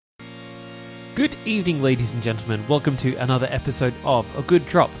Good evening, ladies and gentlemen. Welcome to another episode of A Good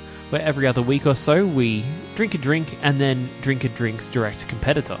Drop, where every other week or so we drink a drink and then drink a drink's direct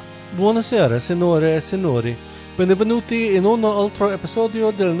competitor. Buonasera, signore e signori. Benvenuti in un altro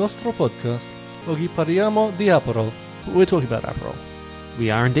episodio del nostro podcast. Oggi parliamo di Aperol. We're talking about Aperol. We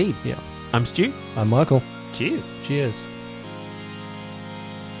are indeed. Yeah. I'm Stu. I'm Michael. Cheers. Cheers.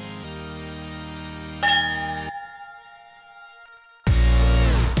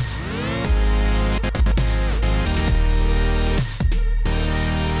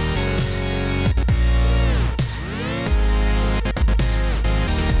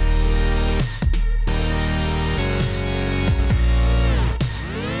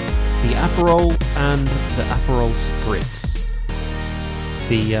 Aperol and the Aperol Spritz.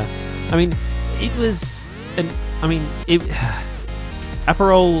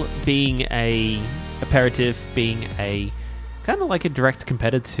 Aperol being a aperitif, being a kind of like a direct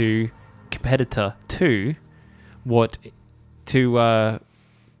competitor to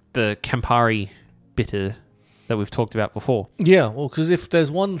the Campari bitter that we've talked about before. Yeah, well, because if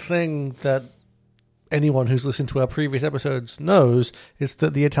there's one thing that anyone who's listened to our previous episodes knows, it's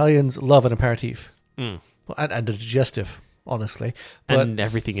that the Italians love an aperitif. And a digestive, honestly. But, and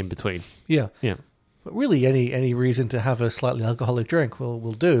everything in between. Yeah. Yeah. But really, any reason to have a slightly alcoholic drink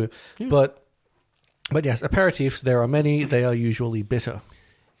will do. Yeah. But yes, aperitifs, there are many. They are usually bitter.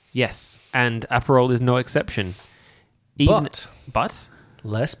 Yes, and Aperol is no exception. But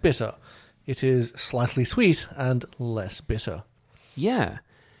less bitter. It is slightly sweet and less bitter. Yeah.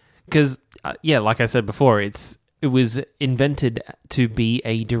 Because, like I said before, it was invented to be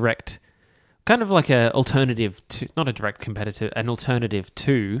a direct, kind of like a alternative to, not a direct competitor, an alternative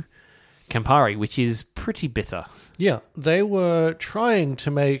to Campari, which is pretty bitter. Yeah, they were trying to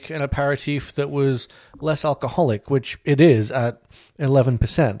make an aperitif that was less alcoholic, which it is at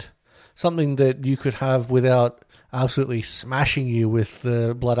 11%. Something that you could have without absolutely smashing you with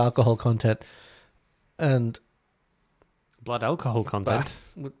the blood alcohol content. And blood alcohol content?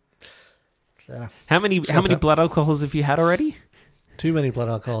 How many blood alcohols have you had already? Too many blood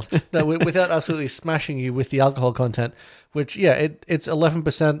alcohols. No, without absolutely smashing you with the alcohol content, which, it's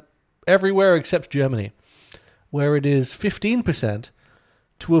 11% everywhere except Germany, where it is 15%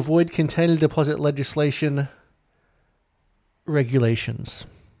 to avoid container deposit legislation regulations.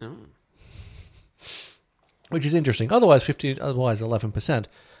 Oh. Which is interesting. Otherwise 11%.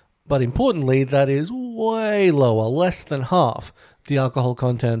 But importantly, that is way lower, less than half the alcohol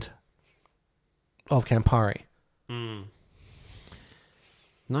content of Campari.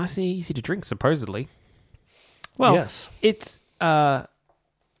 Nice and easy to drink, supposedly. Well, yes. It's, they,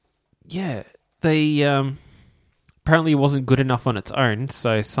 apparently it wasn't good enough on its own,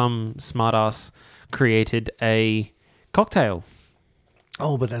 so some smartass created a cocktail.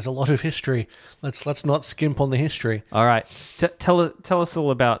 Oh, but there's a lot of history. Let's not skimp on the history. All right. Tell us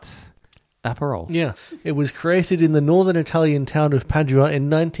all about Aperol. Yeah. It was created in the northern Italian town of Padua in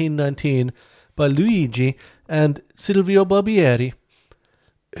 1919 by Luigi and Silvio Barbieri,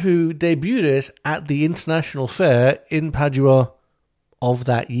 who debuted it at the International Fair in Padua of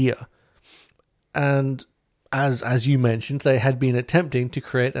that year. And as you mentioned, they had been attempting to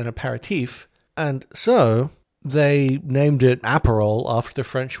create an aperitif, and so they named it Aperol after the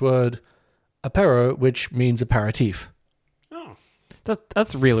French word apéro, which means aperitif.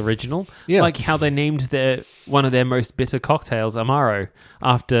 That's real original. Yeah. Like how they named one of their most bitter cocktails Amaro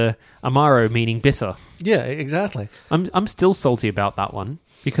after Amaro meaning bitter. Yeah, exactly. I'm still salty about that one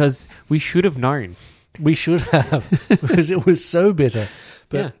because we should have known. We should have because it was so bitter.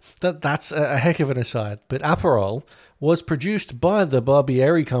 But that's a heck of an aside. But Aperol was produced by the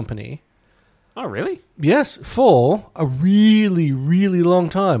Barbieri Company. Oh, really? Yes, for a really, really long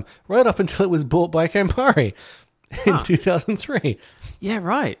time, right up until it was bought by Campari in 2003. Yeah,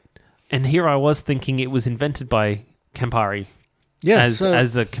 right. And here I was thinking it was invented by Campari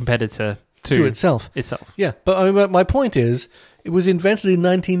as a competitor to itself. Yeah, but my point is, it was invented in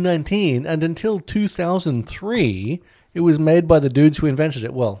 1919, and until 2003, it was made by the dudes who invented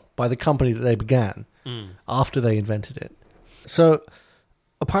it. Well, by the company that they began after they invented it. So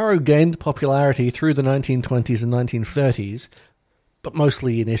Aperol gained popularity through the 1920s and 1930s, but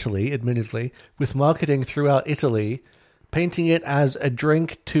mostly in Italy, admittedly, with marketing throughout Italy, painting it as a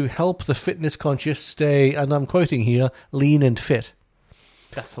drink to help the fitness-conscious stay, and I'm quoting here, lean and fit.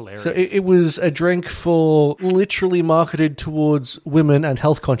 That's hilarious. So it was a drink for literally marketed towards women and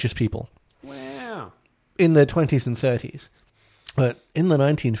health-conscious people. Wow. In the 20s and 30s. But in the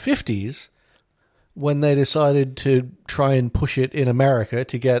 1950s, when they decided to try and push it in America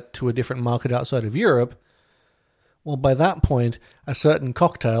to get to a different market outside of Europe, Well, by that point, a certain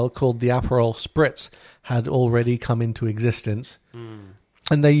cocktail called the Aperol Spritz had already come into existence. And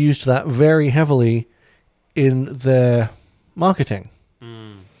they used that very heavily in their marketing.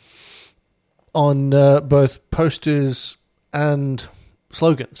 On both posters and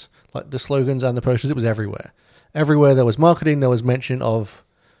slogans. Like the slogans and the posters, it was everywhere. Everywhere there was marketing, there was mention of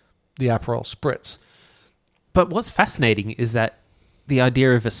the Aperol Spritz. But what's fascinating is that the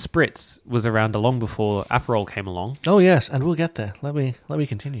idea of a spritz was around long before Aperol came along. Oh yes, and we'll get there. Let me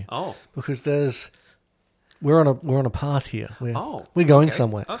continue. Oh, because we're on a path here. We're going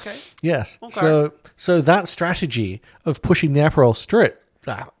somewhere. Okay. Yes. Okay. So that strategy of pushing the Aperol Spritz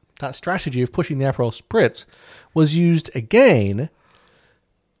was used again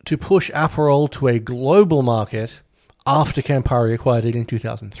to push Aperol to a global market after Campari acquired it in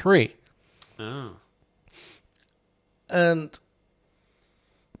 2003. Oh. And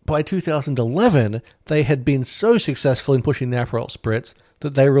by 2011, they had been so successful in pushing the Aperol Spritz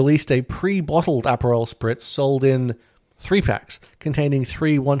that they released a pre-bottled Aperol Spritz sold in 3-packs containing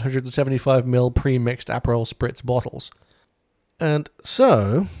 3 175ml pre-mixed Aperol Spritz bottles. And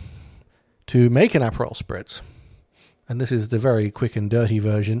so, to make an Aperol Spritz, and this is the very quick and dirty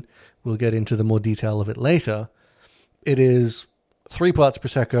version, we'll get into the more detail of it later, it is 3 parts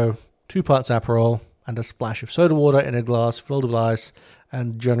Prosecco, 2 parts Aperol, and a splash of soda water in a glass filled with ice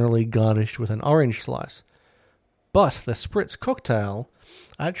and generally garnished with an orange slice. But the Spritz cocktail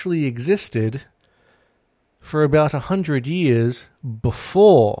actually existed for about 100 years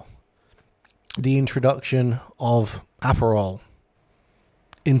before the introduction of Aperol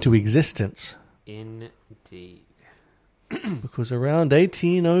into existence. Indeed. Because around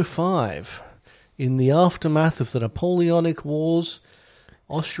 1805, in the aftermath of the Napoleonic Wars,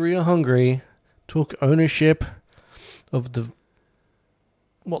 Austria-Hungary took ownership of the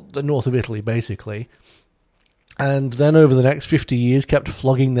north of Italy, basically, and then over the next 50 years kept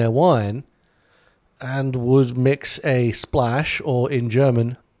flogging their wine and would mix a splash, or in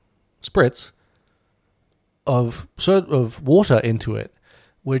German, Spritz, of water into it,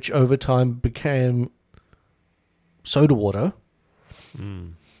 which over time became soda water,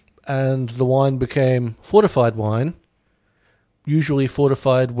 and the wine became fortified wine, usually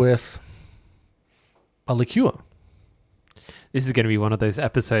fortified with a liqueur. This is going to be one of those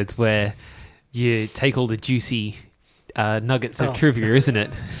episodes where you take all the juicy nuggets of trivia, isn't it?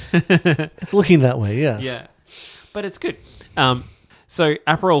 It's looking that way, yes. Yeah, but it's good. So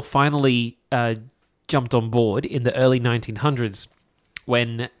Aperol finally jumped on board in the early 1900s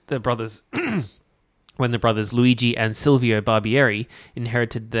when the brothers Luigi and Silvio Barbieri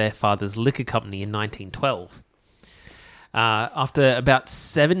inherited their father's liquor company in 1912. After about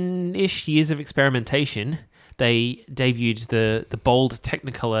 7-ish years of experimentation, they debuted the bold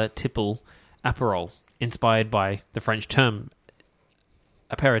Technicolor tipple Aperol, inspired by the French term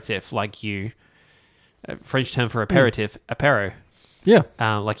aperitif, French term for aperitif, apéro. Yeah.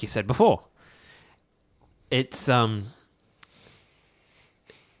 Like you said before. It's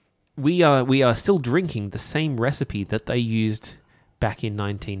we are still drinking the same recipe that they used back in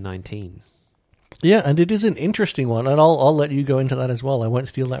 1919. Yeah, and it is an interesting one, and I'll let you go into that as well. I won't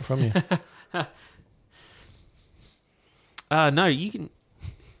steal that from you. No, you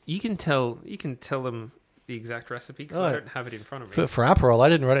can tell them the exact recipe because I don't have it in front of me. For Aperol, I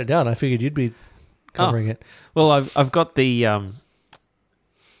didn't write it down. I figured you'd be covering it. Well, I've got the I've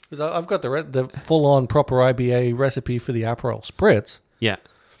got the full-on proper IBA recipe for the Aperol Spritz. Yeah.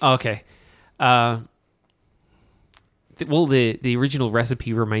 Oh, okay. The original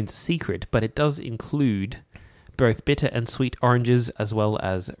recipe remains a secret, but it does include both bitter and sweet oranges as well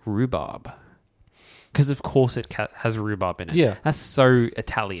as rhubarb. Because, of course, it has rhubarb in it. Yeah. That's so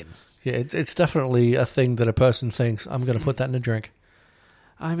Italian. Yeah, it's definitely a thing that a person thinks, I'm going to put that in a drink.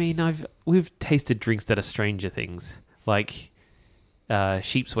 I mean, we've tasted drinks that are stranger things, like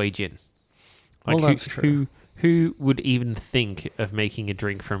sheep's whey gin. Like well, that's true. Who would even think of making a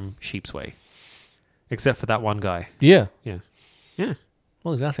drink from sheep's whey? Except for that one guy. Yeah. Yeah. Yeah.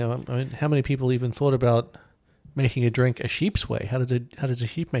 Well, exactly. I mean, how many people even thought about making a drink a sheep's whey? How does a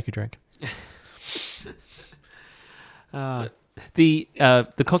sheep make a drink? The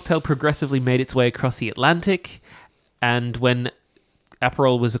cocktail progressively made its way across the Atlantic, and when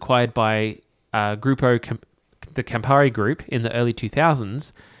Aperol was acquired by the Campari Group in the early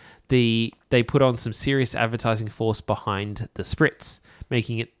 2000s, they put on some serious advertising force behind the Spritz,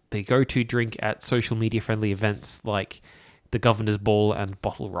 making it the go-to drink at social media-friendly events like the Governor's Ball and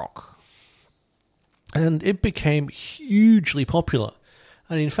Bottle Rock. And it became hugely popular.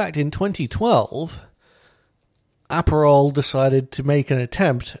 And in fact, in 2012, Aperol decided to make an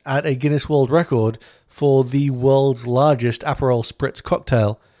attempt at a Guinness World Record for the world's largest Aperol Spritz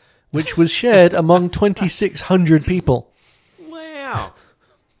cocktail, which was shared among 2,600 people. Wow.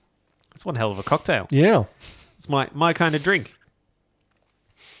 That's one hell of a cocktail. Yeah. It's my kind of drink.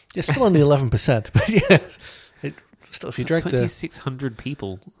 It's still only 11%, but yes. Still, if you drank 2,600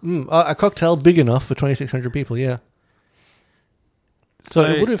 people. A cocktail big enough for 2,600 people, yeah. So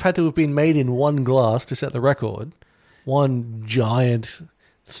it would have had to have been made in one glass to set the record. One giant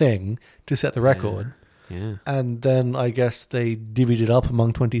thing to set the record. Yeah. And then I guess they divvied it up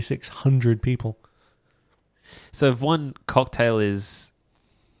among 2,600 people. So if one cocktail is...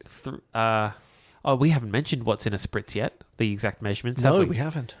 we haven't mentioned what's in a Spritz yet. The exact measurements. No, we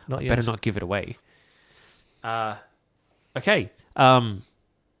haven't. Not yet. Better not give it away. Okay.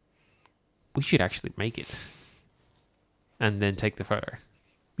 We should actually make it. And then take the photo.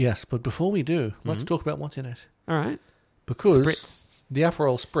 Yes, but before we do, let's talk about what's in it. All right. Because Spritz. the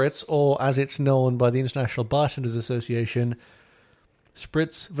Aperol Spritz, or as it's known by the International Bartenders Association,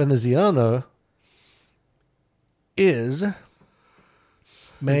 Spritz Veneziano, is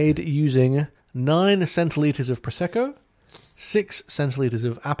made using 9 centiliters of Prosecco, 6 centiliters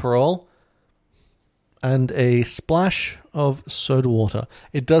of Aperol, and a splash of soda water.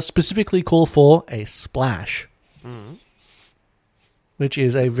 It does specifically call for a splash, which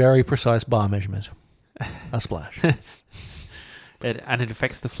is a very precise bar measurement. A splash. And it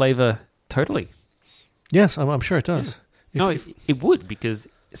affects the flavour totally. Yes, I'm sure it does. Yeah. It would, because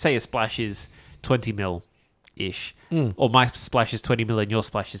say a splash is 20 mil-ish, or my splash is 20 mil and your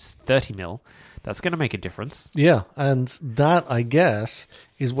splash is 30 mil, that's going to make a difference. Yeah, and that, I guess,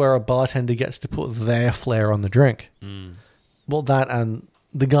 is where a bartender gets to put their flair on the drink. Well, that and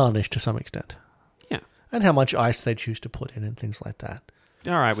the garnish to some extent. Yeah. And how much ice they choose to put in and things like that.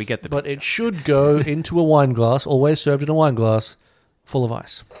 All right, we get the But it should go into a wine glass, always served in a wine glass, full of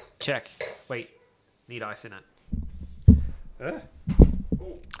ice. Check. Wait. Need ice in it.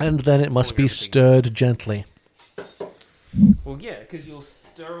 And then it must be stirred gently. Well, yeah, because you'll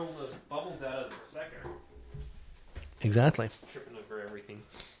stir all the bubbles out of the Prosecco. Exactly. Tripping over everything.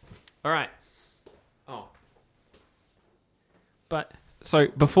 All right. Oh. But, so,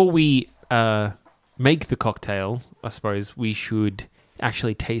 before we make the cocktail, I suppose we should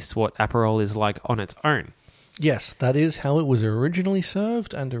actually taste what Aperol is like on its own. Yes, that is how it was originally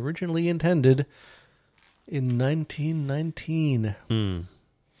served and originally intended in 1919.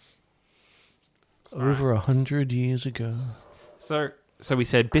 Over 100 years ago. So we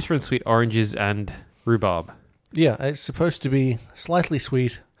said bitter and sweet oranges and rhubarb. Yeah, it's supposed to be slightly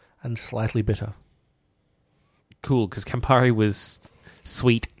sweet and slightly bitter. Cool, because Campari was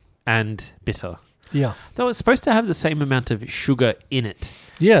sweet and bitter. Yeah. Though it's supposed to have the same amount of sugar in it.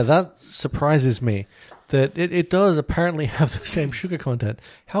 Yeah, that surprises me. That it does apparently have the same sugar content.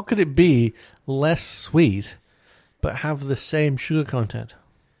 How could it be less sweet but have the same sugar content?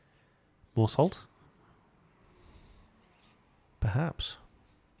 More salt? Perhaps.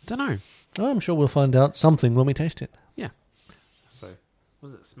 Don't know. I'm sure we'll find out something when we taste it. Yeah. So,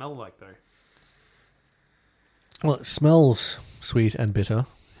 what does it smell like, though? Well, it smells sweet and bitter.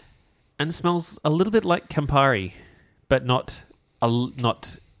 And smells a little bit like Campari, but not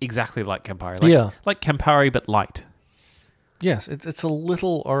exactly like Campari. Like Campari, but light. Yes, it's a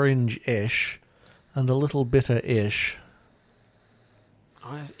little orange-ish and a little bitter-ish.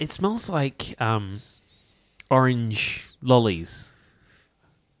 It smells like orange lollies.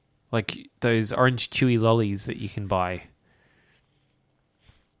 Like those orange chewy lollies that you can buy.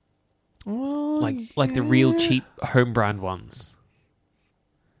 Well, like the real cheap home brand ones.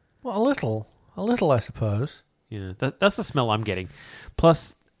 Well, a little, I suppose. Yeah, that's the smell I'm getting.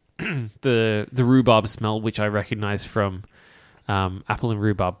 Plus, the rhubarb smell, which I recognise from apple and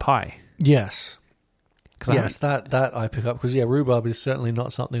rhubarb pie. Yes. Yes, that I pick up, because rhubarb is certainly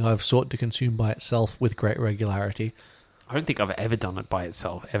not something I've sought to consume by itself with great regularity. I don't think I've ever done it by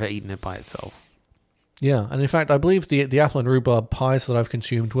itself, ever eaten it by itself. Yeah, and in fact, I believe the apple and rhubarb pies that I've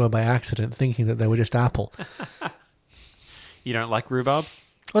consumed were by accident, thinking that they were just apple. You don't like rhubarb?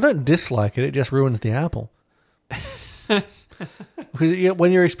 I don't dislike it, it just ruins the apple. Because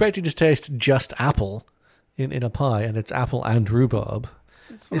when you're expecting to taste just apple in a pie, and it's apple and rhubarb,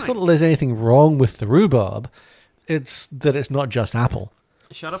 it's not that there's anything wrong with the rhubarb, it's that it's not just apple.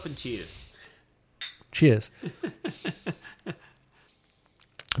 Shut up and cheers. Cheers.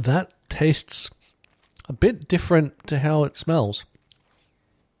 That tastes a bit different to how it smells.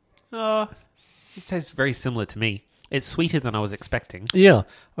 It tastes very similar to me. It's sweeter than I was expecting. Yeah.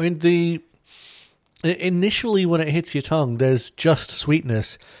 I mean, initially when it hits your tongue, there's just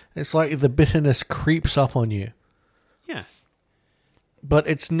sweetness. It's like the bitterness creeps up on you. Yeah. But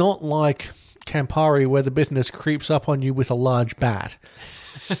it's not like Campari where the bitterness creeps up on you with a large bat.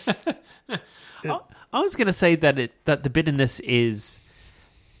 I was going to say that the bitterness is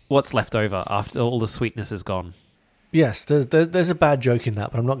what's left over after all the sweetness is gone. Yes, there's a bad joke in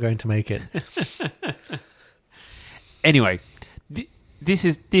that, but I'm not going to make it. Anyway, this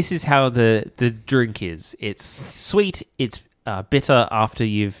is how the drink is. It's sweet. It's bitter after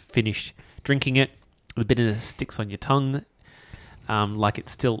you've finished drinking it. The bitterness sticks on your tongue, like it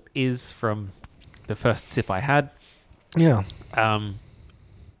still is from the first sip I had. Yeah.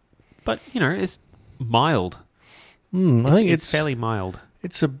 But it's mild. I think it's fairly mild.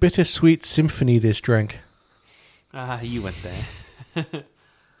 It's a bittersweet symphony, this drink. You went there.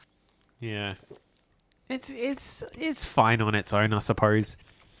 Yeah. It's fine on its own, I suppose.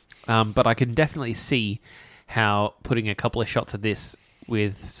 But I can definitely see how putting a couple of shots of this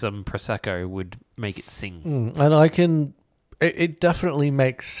with some Prosecco would make it sing. And it definitely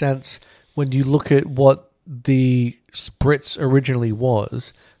makes sense when you look at what the Spritz originally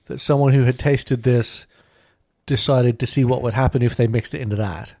was, that someone who had tasted this decided to see what would happen if they mixed it into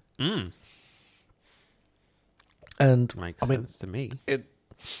that. And Makes sense to me. It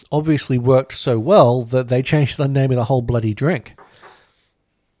obviously worked so well that they changed the name of the whole bloody drink.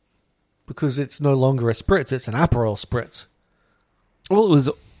 Because it's no longer a Spritz, it's an Aperol Spritz. Well, it was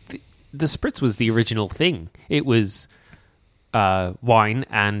the Spritz was the original thing. It was wine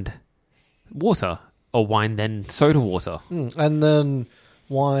and water, or wine then soda water. And then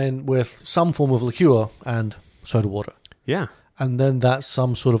wine with some form of liqueur and soda water. Yeah. And then that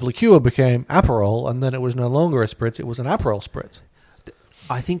some sort of liqueur became Aperol, and then it was no longer a Spritz, it was an Aperol Spritz.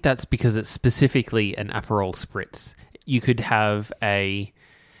 I think that's because it's specifically an Aperol Spritz. You could have an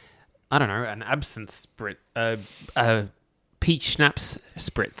absinthe Spritz, a peach schnapps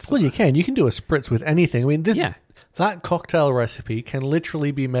Spritz. Well, you can do a Spritz with anything. I mean, Yeah. that cocktail recipe can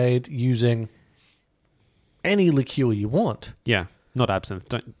literally be made using any liqueur you want. Yeah, not absinthe.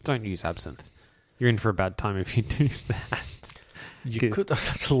 Don't use absinthe. You're in for a bad time if you do that. You could.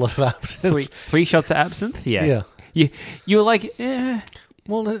 That's a lot of absinthe. Three shots of absinthe? Yeah. Yeah. You were like, eh.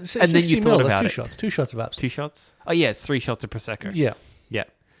 Well, it's And then 60 you mil, thought that's about two it. shots. 2 shots of absinthe. 2 shots? Oh, yeah, it's 3 shots of Prosecco. Yeah. Yeah.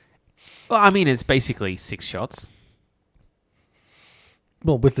 Well, I mean, it's basically 6 shots.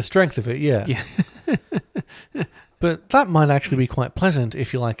 Well, with the strength of it, yeah. Yeah. But that might actually be quite pleasant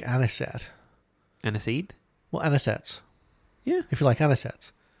if you like anisette. Aniseed? Well, anisettes. Yeah. If you like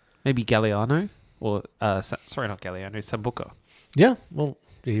anisettes. Maybe Galliano? Or, sorry, not Galliano, Sambuca. Yeah. Well,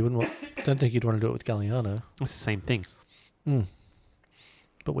 yeah, you wouldn't don't think you'd want to do it with Galliano. It's the same thing.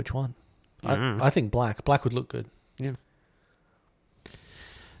 But which one? Mm. I think black. Black would look good. Yeah.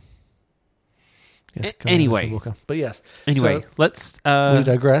 Yes, Anyway. Sambuca. But yes. Anyway, So, let's... we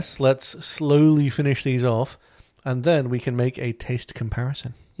digress. Let's slowly finish these off, and then we can make a taste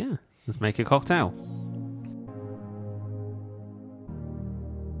comparison. Yeah, let's make a cocktail.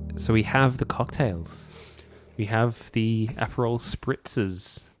 So we have the cocktails. We have the Aperol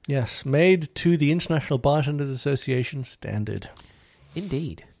Spritzes. Yes, made to the International Bartenders Association standard.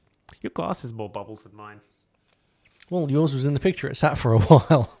 Indeed. Your glass has more bubbles than mine. Well, yours was in the picture. It sat for a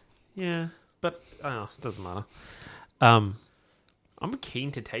while. Yeah, but it doesn't matter. I'm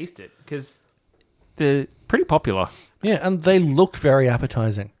keen to taste it because they're pretty popular. Yeah, and they look very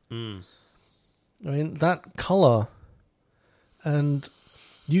appetizing. Mm. I mean, that colour, and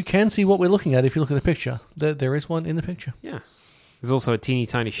you can see what we're looking at if you look at the picture. There is one in the picture. Yeah. There's also a teeny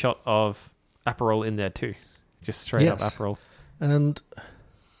tiny shot of Aperol in there too. Just straight up Aperol. And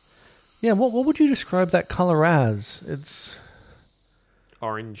yeah, what would you describe that colour as? It's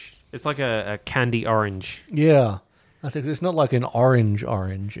Orange. It's like a candy orange. yeah. I think it's not like an orange.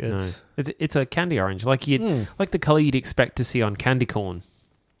 It's No. It's a candy orange, like like the color you'd expect to see on candy corn,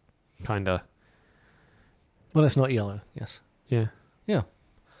 kinda. well, it's not yellow. Yes. Yeah.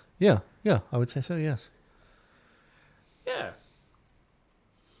 Yeah. I would say so. Yes. Yeah.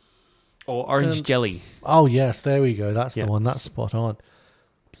 Or orange jelly. Oh yes, there we go. That's Yeah. the one. That's spot on.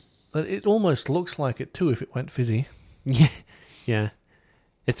 But it almost looks like it too if it went fizzy. Yeah. Yeah.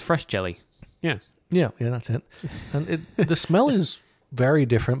 It's fresh jelly. Yeah. Yeah, that's it. And the smell is very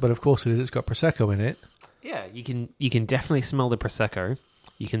different, but of course it is. It's got Prosecco in it. Yeah, you can definitely smell the Prosecco.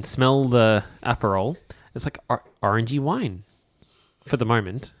 You can smell the Aperol. It's like orangey wine for the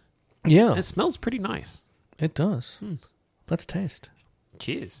moment. Yeah, It smells pretty nice. it does. Let's taste.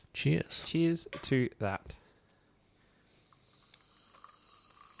 Cheers. Cheers. Cheers to that.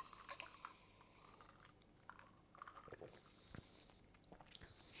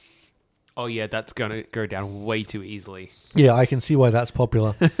 Oh yeah, that's going to go down way too easily. Yeah, I can see why that's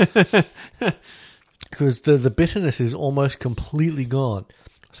popular. because the bitterness is almost completely gone.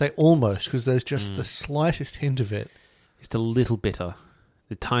 I say almost because there's just the slightest hint of it. Just a little bitter.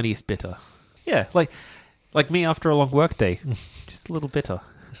 The tiniest bitter. Yeah, like me after a long work day. Just a little bitter.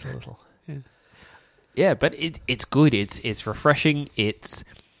 Just a little. Yeah, but it's good. It's refreshing. It's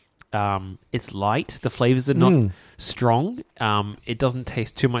light. The flavors are not strong. It doesn't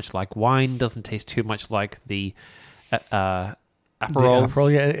taste too much like wine. Doesn't taste too much like the Aperol. The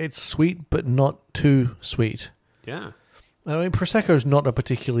Aperol, yeah, it's sweet but not too sweet. Yeah. I mean, Prosecco's not a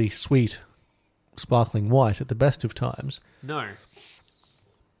particularly sweet sparkling white at the best of times. No.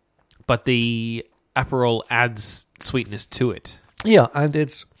 But the Aperol adds sweetness to it. Yeah, and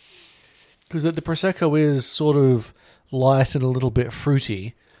it's because the Prosecco is sort of light and a little bit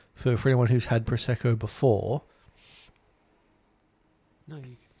fruity for anyone who's had Prosecco before. No,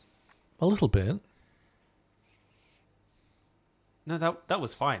 a little bit. No, that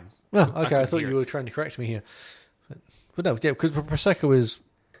was fine. Oh, okay. I thought you were trying to correct me here. But no, yeah, because Prosecco is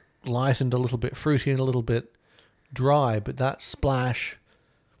light and a little bit fruity and a little bit dry, but that splash,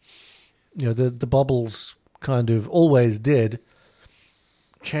 the bubbles kind of always did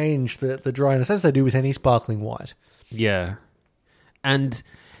change the dryness, as they do with any sparkling white. Yeah. And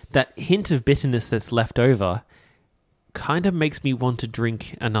that hint of bitterness that's left over kind of makes me want to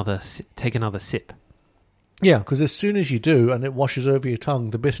take another sip. Yeah, because as soon as you do and it washes over your tongue,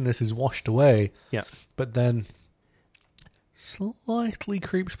 the bitterness is washed away. Yeah. But then slightly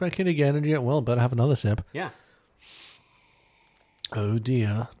creeps back in again, and you go, well, better have another sip. Yeah. Oh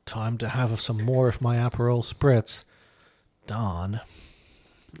dear, time to have some more of my Aperol Spritz. Darn.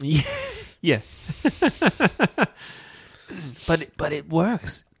 Yeah. But it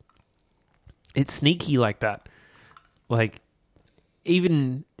works. It's sneaky like that. Like,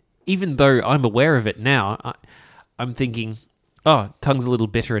 even though I'm aware of it now, I'm thinking, oh, tongue's a little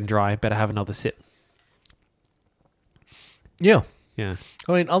bitter and dry, better have another sip. Yeah. Yeah.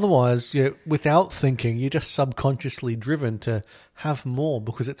 I mean, otherwise, without thinking, you're just subconsciously driven to have more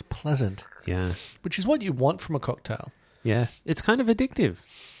because it's pleasant. Yeah. Which is what you want from a cocktail. Yeah. It's kind of addictive.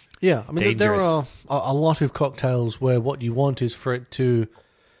 Yeah. I mean, Dangerous. there are a lot of cocktails where what you want is for it to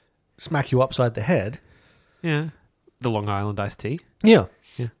smack you upside the head. Yeah. The Long Island iced tea. Yeah.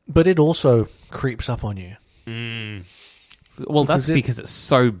 Yeah. But it also creeps up on you. Well, that's because it's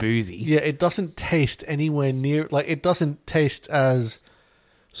so boozy. Yeah, it doesn't taste anywhere near... Like, it doesn't taste as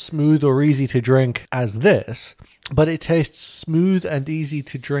smooth or easy to drink as this, but it tastes smooth and easy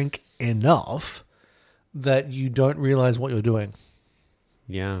to drink enough that you don't realize what you're doing.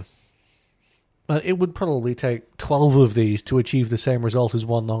 Yeah. It would probably take 12 of these to achieve the same result as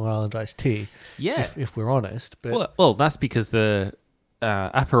one Long Island iced tea. Yeah. If we're honest. But Well, that's because the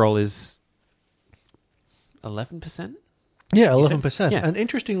Aperol is 11%? yeah, 11%. Yeah. And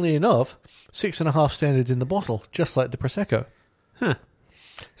interestingly enough, 6.5 standards in the bottle, just like the Prosecco. Huh.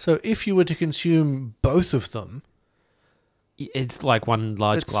 So if you were to consume both of them... It's like one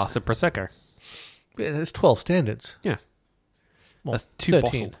large glass of Prosecco. It's 12 standards. Yeah. Well, That's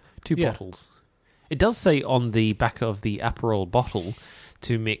 13. Two bottles. It does say on the back of the Aperol bottle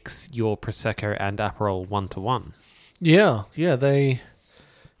to mix your Prosecco and Aperol 1-to-1. Yeah, they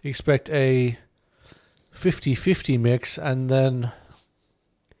expect a 50-50 mix and then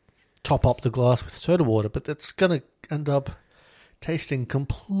top up the glass with soda water, but that's going to end up tasting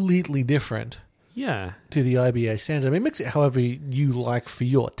completely different Yeah. to the IBA standard. I mean, mix it however you like for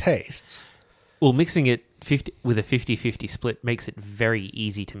your tastes. Well, mixing it with a 50-50 split makes it very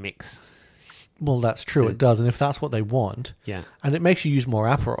easy to mix. Well, that's true, it does, and if that's what they want, Yeah. and it makes you use more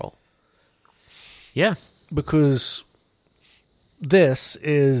Aperol, Yeah. because this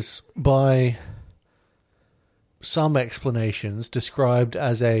is, by some explanations, described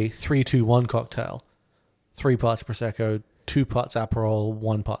as a 3-2-1 cocktail. 3 parts Prosecco, 2 parts Aperol,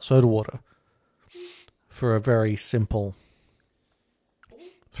 1 part soda water. For a very simple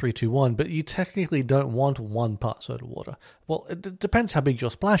 3-2-1, but you technically don't want 1 part soda water. Well, it depends how big your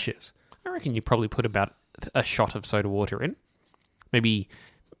splash is. I reckon you probably put about a shot of soda water in. Maybe,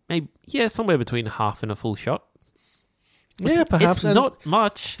 yeah, somewhere between half and a full shot. Yeah, perhaps. It's not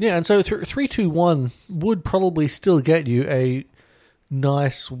much. Yeah, and so 3-2-1 would probably still get you a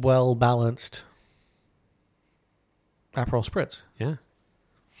nice, well-balanced Aperol Spritz. Yeah.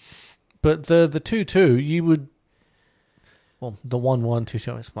 But the 2-2, you would... Well, the 1-1,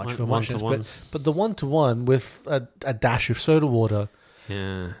 2-2, it's much of a muchness. But the 1-to-1 with a dash of soda water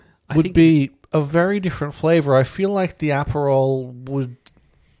Yeah. would be a very different flavour. I feel like the Aperol would...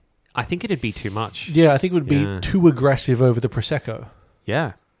 I think it'd be too much. Yeah, I think it would be too aggressive over the Prosecco.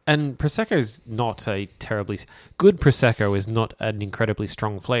 Yeah. And Prosecco's not a terribly... Good Prosecco is not an incredibly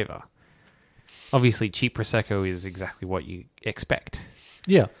strong flavour. Obviously, cheap Prosecco is exactly what you expect.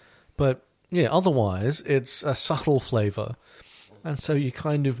 Yeah, but yeah, otherwise it's a subtle flavour, and so you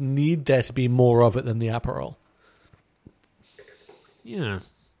kind of need there to be more of it than the Aperol. Yeah.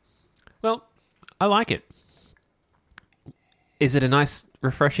 Well, I like it. Is it a nice,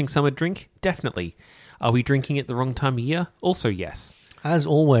 refreshing summer drink? Definitely. Are we drinking it the wrong time of year? Also, yes. As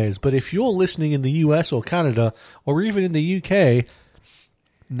always, but if you're listening in the US or Canada, or even in the UK,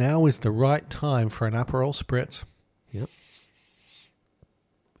 now is the right time for an Aperol Spritz. Yep.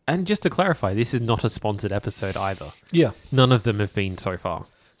 And just to clarify, this is not a sponsored episode either. Yeah. None of them have been so far.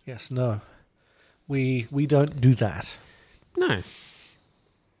 Yes, no. We don't do that. No.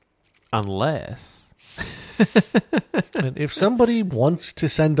 Unless... And if somebody wants to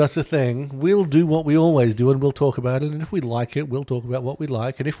send us a thing, we'll do what we always do and we'll talk about it. And if we like it, we'll talk about what we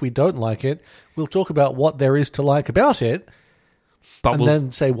like. And if we don't like it, we'll talk about what there is to like about it. But and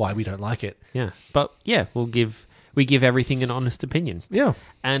then say why we don't like it. Yeah. But yeah, we give everything an honest opinion. Yeah.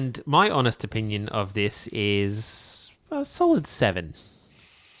 And my honest opinion of this is a solid 7.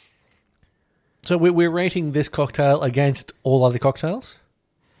 So we're rating this cocktail against all other cocktails?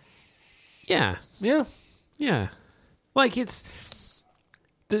 Yeah. Yeah. Yeah. Like, it's...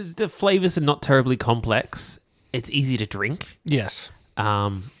 The flavours are not terribly complex. It's easy to drink. Yes.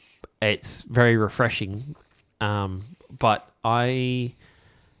 It's very refreshing. But I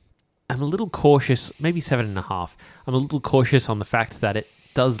am a little cautious, maybe 7.5. I'm a little cautious on the fact that it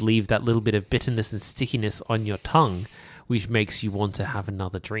does leave that little bit of bitterness and stickiness on your tongue, which makes you want to have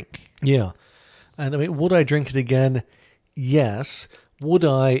another drink. Yeah. And I mean, would I drink it again? Yes. Would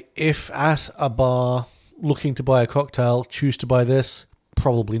I, if at a bar looking to buy a cocktail, choose to buy this?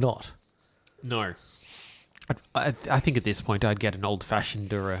 Probably not. No. I think at this point I'd get an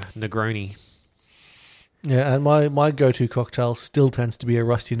old-fashioned or a Negroni. Yeah, and my go-to cocktail still tends to be a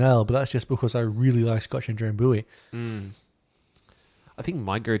rusty nail, but that's just because I really like Scotch and Drambuie. I think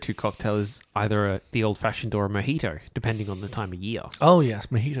my go-to cocktail is either the old-fashioned or a mojito, depending on the time of year. Oh yes,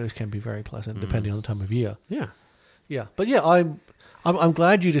 mojitos can be very pleasant depending on the time of year. Yeah. Yeah, but yeah, I'm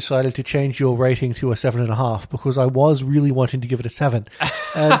glad you decided to change your rating to a 7.5 because I was really wanting to give it a 7.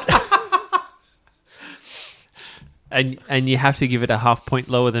 And you have to give it a half point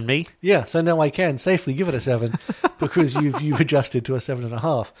lower than me? Yeah, so now I can safely give it a 7 because you've adjusted to a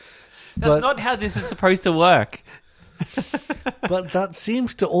 7.5. That's not how this is supposed to work. But that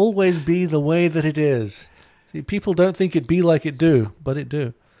seems to always be the way that it is. See, people don't think it be like it do, but it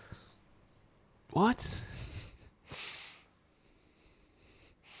do. What?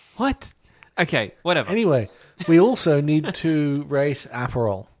 What? Okay, whatever. Anyway, we also need to rate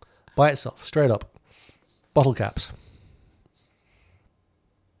Aperol by itself, straight up. Bottle caps.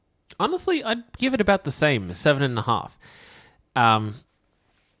 Honestly, I'd give it about the same, 7.5.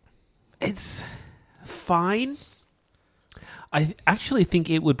 It's fine. I actually think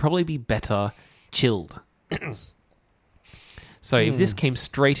it would probably be better chilled. So if this came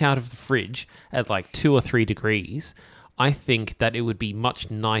straight out of the fridge at like 2 or 3 degrees, I think that it would be much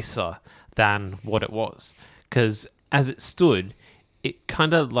nicer than what it was. Because as it stood, it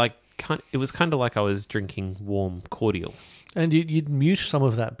it was kind of like I was drinking warm cordial. And you'd mute some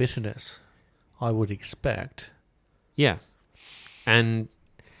of that bitterness, I would expect. Yeah. And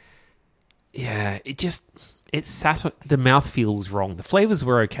yeah, it sat, the mouthfeel was wrong. The flavors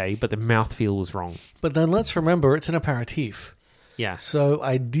were okay, but the mouthfeel was wrong. But then let's remember it's an aperitif. Yeah. So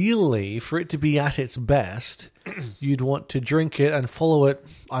ideally, for it to be at its best, you'd want to drink it and follow it,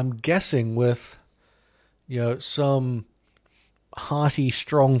 I'm guessing, with, some hearty,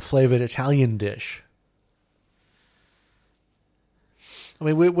 strong flavored Italian dish. I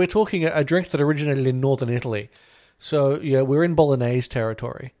mean, we're talking a drink that originated in northern Italy. So, we're in Bolognese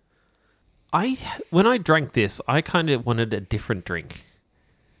territory. When I drank this, I kind of wanted a different drink.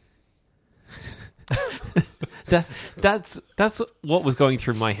 That's what was going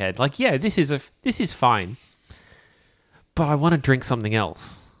through my head. Like, yeah, this is fine, but I want to drink something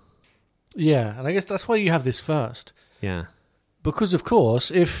else. Yeah, and I guess that's why you have this first. Yeah. Because, of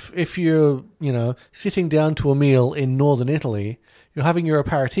course, if you're, sitting down to a meal in northern Italy, you're having your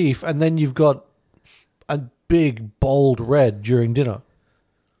aperitif, and then you've got a big, bold red during dinner.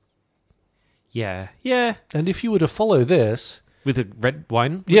 Yeah. Yeah. And if you were to follow this... With a red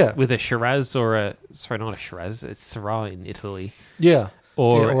wine? Yeah. With a Shiraz or a... Sorry, not a Shiraz. It's Syrah in Italy. Yeah.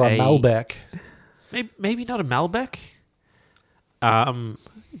 Or a Malbec. Maybe not a Malbec.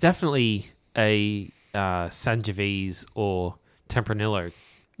 Definitely a Sangiovese or Tempranillo.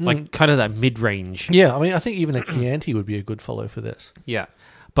 Like, kind of that mid-range. Yeah, I mean, I think even a Chianti would be a good follow for this. Yeah.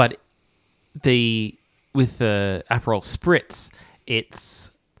 But with the Aperol Spritz, it's...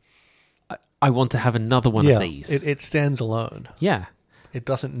 I want to have another one of these. It stands alone. Yeah. It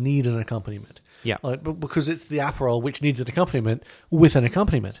doesn't need an accompaniment. Yeah. Because it's the Aperol which needs an accompaniment with an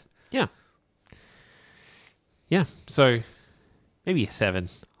accompaniment. Yeah. Yeah. So maybe a 7.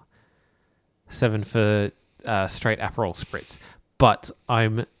 7 for straight Aperol Spritz. But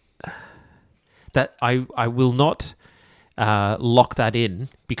I will not lock that in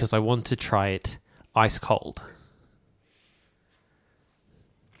because I want to try it ice cold.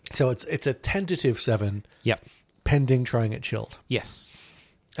 So it's a tentative 7. Yep. Pending trying it chilled. Yes.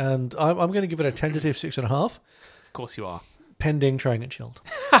 And I'm going to give it a tentative 6.5. Of course you are. Pending trying it chilled.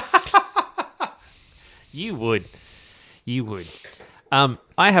 You would. I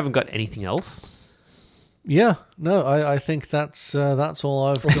haven't got anything else. Yeah. No, I think that's all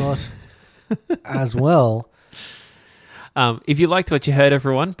I've got as well. If you liked what you heard,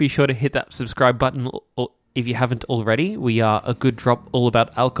 everyone, be sure to hit that subscribe button. If you haven't already, we are A Good Drop all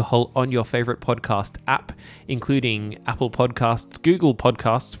about alcohol on your favorite podcast app, including Apple Podcasts, Google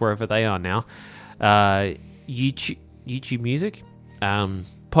Podcasts, wherever they are now, YouTube Music,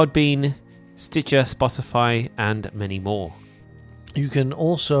 Podbean, Stitcher, Spotify, and many more. You can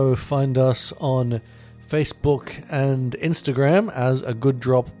also find us on Facebook and Instagram as A Good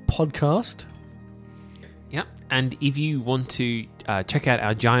Drop Podcast. Yep. And if you want to check out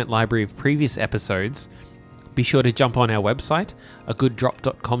our giant library of previous episodes, be sure to jump on our website,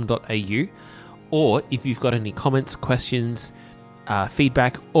 agooddrop.com.au, or if you've got any comments, questions,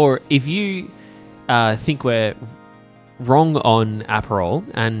 feedback, or if you think we're wrong on Aperol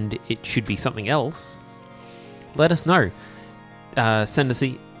and it should be something else, let us know. Send us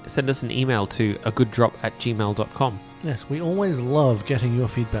an email to agooddrop@gmail.com. Yes, we always love getting your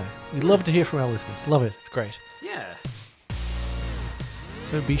feedback. We love to hear from our listeners. Love it. It's great. Yeah.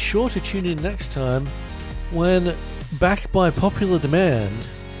 So be sure to tune in next time when, backed by popular demand,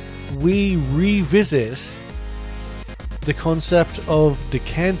 we revisit the concept of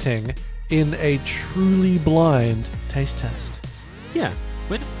decanting in a truly blind taste test. Yeah.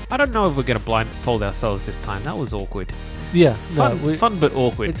 I don't know if we're going to blindfold ourselves this time. That was awkward. Yeah. Fun but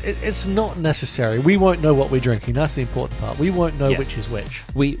awkward. It's not necessary. We won't know what we're drinking. That's the important part. We won't know which is which.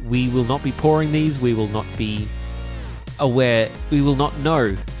 We will not be pouring these. We will not be aware. We will not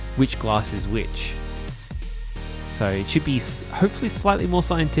know which glass is which. So it should be hopefully slightly more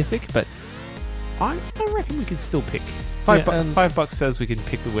scientific, but I reckon we can still pick. $5 says we can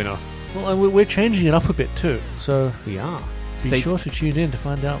pick the winner. Well, and we're changing it up a bit too. So we are. Be sure to tune in to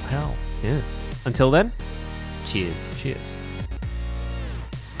find out how. Yeah. Until then, cheers. Cheers.